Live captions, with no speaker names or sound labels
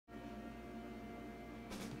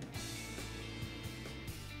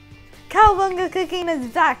COWABUNGA Cooking is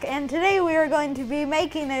back, and today we are going to be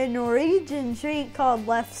making a Norwegian treat called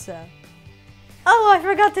Lefse. Oh, I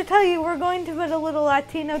forgot to tell you, we're going to put a little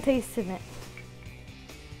Latino taste in it.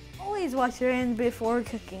 Always wash your hands before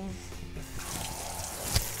cooking.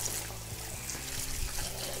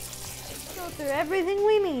 Go through everything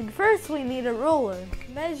we need. First, we need a roller,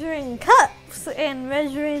 measuring cups and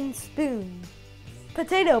measuring spoons,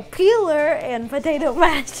 potato peeler and potato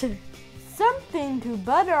masher, something to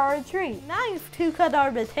butter our treat, knife to cut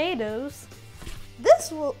our potatoes.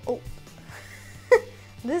 This will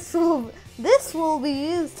be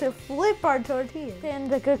used to flip our tortillas, pan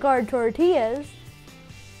to cook our tortillas,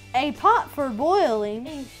 a pot for boiling,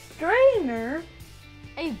 a strainer,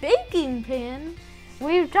 a baking pan.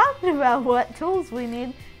 We've talked about what tools we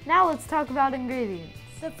need. Now let's talk about ingredients.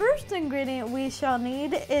 The first ingredient we shall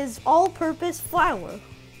need is all-purpose flour,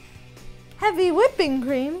 heavy whipping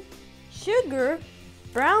cream, sugar,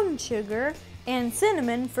 brown sugar, and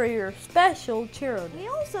cinnamon for your special churro. We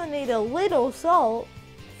also need a little salt,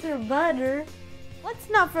 some butter. Let's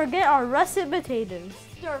not forget our russet potatoes.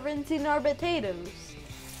 Start rinsing our potatoes.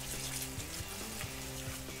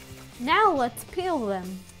 Now let's peel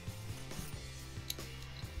them.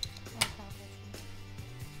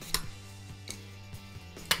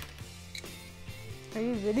 Are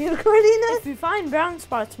you video recording this? If you find brown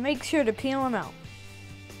spots, make sure to peel them out.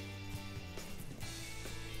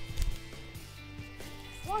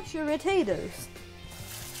 Wash your potatoes.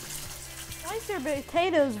 Slice your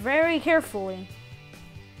potatoes very carefully.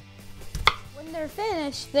 When they're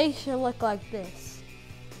finished, they should look like this.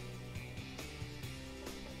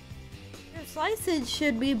 Your slices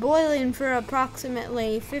should be boiling for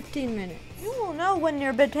approximately 15 minutes. You will know when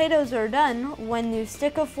your potatoes are done when you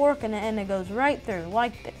stick a fork in it and it goes right through,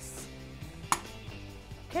 like this.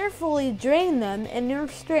 Carefully drain them in your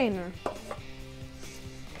strainer.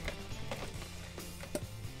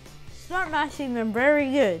 Start mashing them very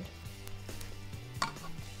good.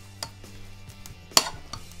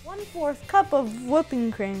 1/4 cup of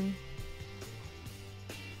whipping cream.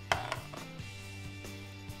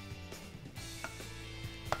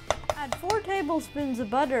 Add 4 tablespoons of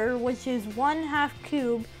butter, which is 1/2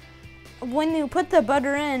 cube. When you put the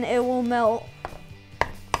butter in, it will melt.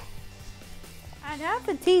 Add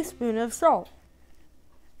 1/2 teaspoon of salt.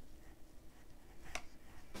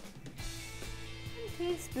 1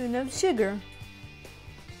 teaspoon of sugar.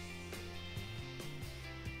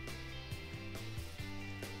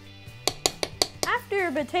 After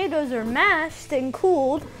your potatoes are mashed and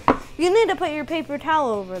cooled, you need to put your paper towel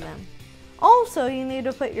over them. Also, you need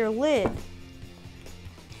to put your lid.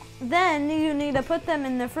 Then you need to put them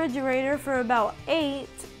in the refrigerator for about 8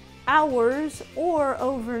 hours or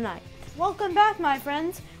overnight. Welcome back, my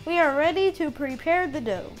friends. We are ready to prepare the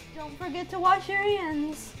dough. Don't forget to wash your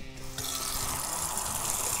hands.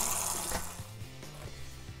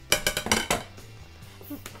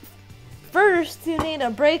 First, you need to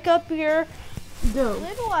break up your dough. A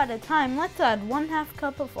little at a time. Let's add 1/2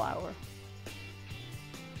 cup of flour.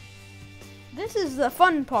 This is the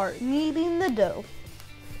fun part, kneading the dough.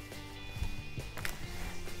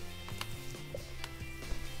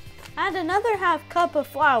 Add another 1/2 cup of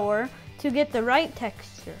flour to get the right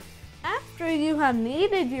texture. After you have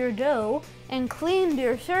kneaded your dough and cleaned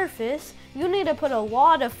your surface, you need to put a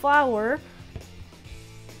lot of flour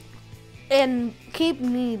and keep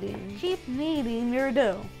kneading. Keep kneading your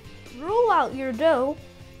dough. Roll out your dough,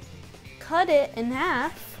 cut it in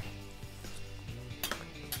half.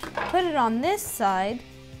 Put it on this side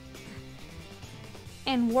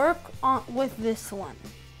and work on with this one.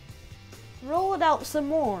 Roll it out some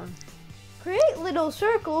more. Create little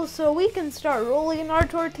circles so we can start rolling our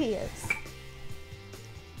tortillas.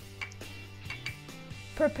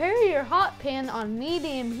 Prepare your hot pan on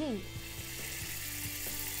medium heat.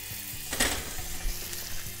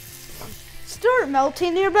 Start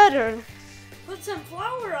melting your butter. Put some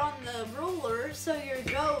flour on the roller so your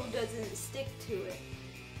dough doesn't stick to it.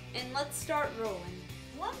 And let's start rolling.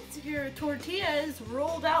 Once your tortilla is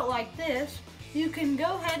rolled out like this, you can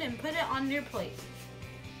go ahead and put it on your plate.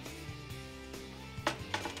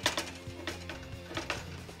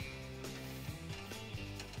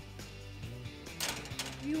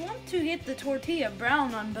 You want to get the tortilla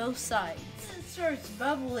brown on both sides. Once it starts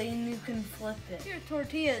bubbling, you can flip it. Once your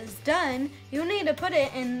tortilla is done, you need to put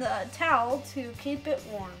it in the towel to keep it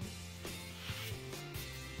warm.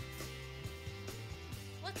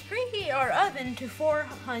 Let's preheat our oven to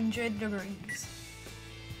 400 degrees.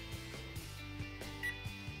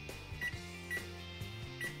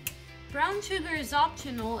 Brown sugar is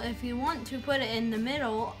optional if you want to put it in the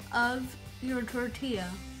middle of your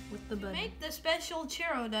tortilla with the butter. To make the special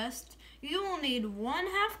churro dust, you will need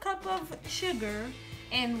 1/2 cup of sugar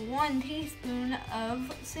and 1 teaspoon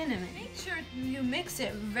of cinnamon. Make sure you mix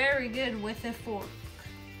it very good with a fork.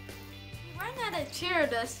 If you run out of Churro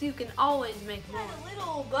dust, you can always make more. Add a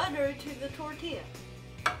little butter to the tortilla.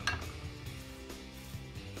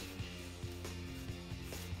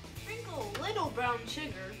 Sprinkle a little brown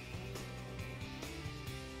sugar.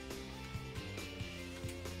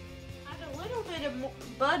 Add a little bit of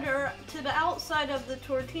butter to the outside of the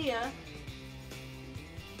tortilla.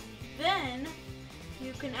 Then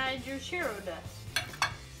you can add your Churro dust.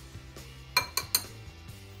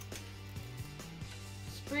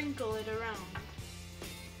 Sprinkle it around.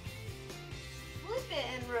 Flip it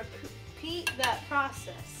and repeat that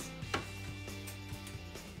process.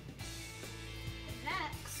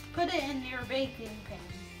 Next, put it in your baking pan.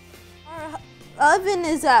 Our oven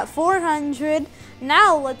is at 400.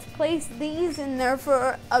 Now let's place these in there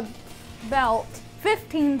for about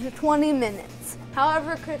 15 to 20 minutes,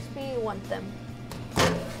 however crispy you want them.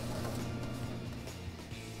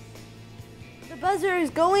 The buzzer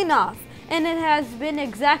is going off, and it has been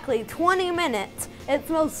exactly 20 minutes. It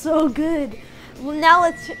smells so good. Now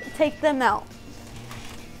let's take them out.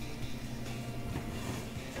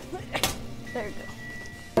 There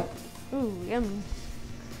we go. Ooh, yummy.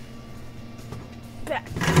 Back.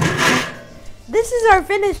 This is our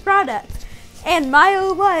finished product, and my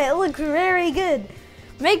oh my, it looks very good.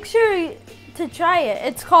 Make sure to try it.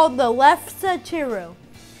 It's called the Lefse Churro.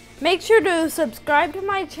 Make sure to subscribe to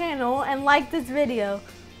my channel and like this video.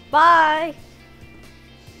 Bye!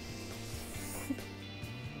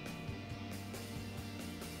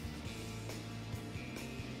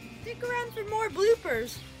 Stick around for more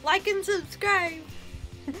bloopers. Like and subscribe.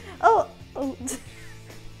 Oh.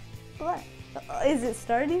 What? Is it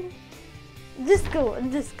starting? Just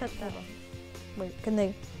cut that off. Wait, can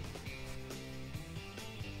they?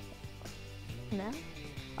 No?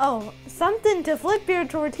 Oh, something to flip your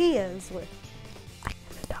tortillas with. I'm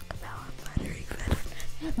gonna talk about buttery butter.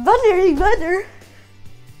 Buttery butter?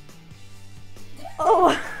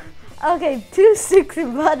 Oh, okay, 2 sticks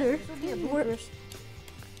of butter.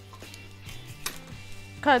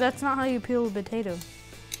 God, that's not how you peel a potato.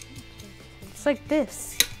 It's like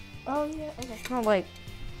this. Oh yeah, okay. It's not like...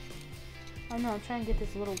 Oh no, I'm trying to get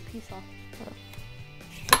this little piece off.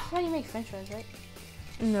 That's how you make french fries, right?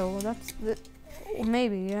 No, that's the...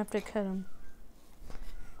 Maybe, you have to cut them.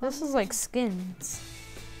 This is like skins.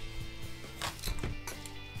 I'm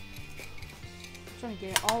trying to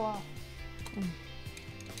get it all off.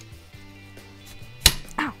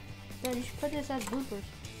 Ow! Dad, you should put this as bloopers.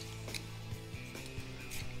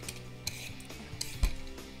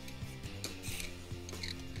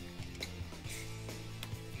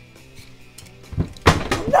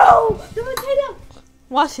 No! The potato!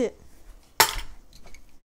 Wash it.